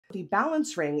The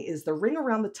balance ring is the ring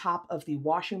around the top of the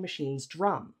washing machine's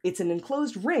drum. It's an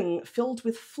enclosed ring filled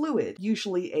with fluid,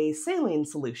 usually a saline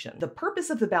solution. The purpose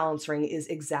of the balance ring is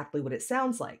exactly what it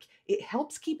sounds like. It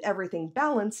helps keep everything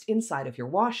balanced inside of your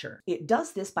washer. It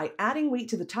does this by adding weight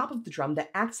to the top of the drum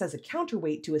that acts as a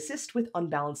counterweight to assist with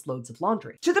unbalanced loads of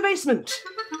laundry. To the basement!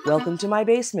 Welcome to my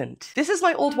basement. This is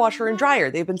my old washer and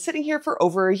dryer. They've been sitting here for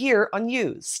over a year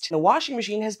unused. The washing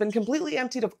machine has been completely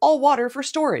emptied of all water for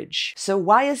storage. So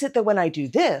why is it that when I do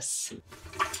this,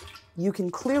 you can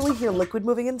clearly hear liquid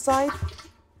moving inside?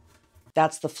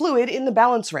 That's the fluid in the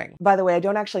balance ring. By the way, I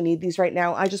don't actually need these right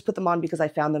now. I just put them on because I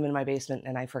found them in my basement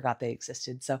and I forgot they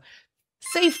existed. So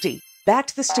safety. Back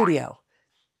to the studio.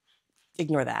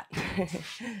 Ignore that.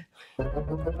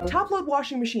 Top-load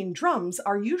washing machine drums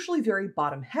are usually very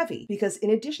bottom-heavy because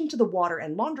in addition to the water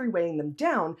and laundry weighing them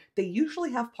down, they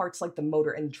usually have parts like the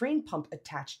motor and drain pump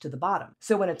attached to the bottom.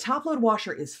 So when a top-load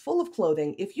washer is full of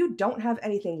clothing, if you don't have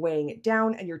anything weighing it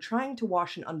down and you're trying to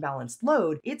wash an unbalanced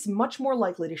load, it's much more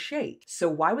likely to shake. So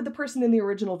why would the person in the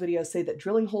original video say that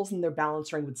drilling holes in their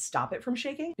balance ring would stop it from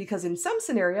shaking? Because in some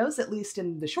scenarios, at least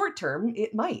in the short term,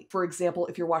 it might. For example,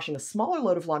 if you're washing a smaller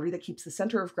load of laundry that keeps the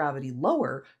center of gravity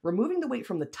lower, removing the weight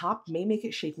from the top may make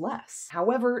it shake less.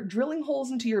 However, drilling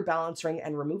holes into your balance ring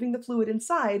and removing the fluid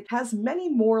inside has many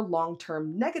more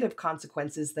long-term negative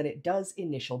consequences than it does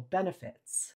initial benefits.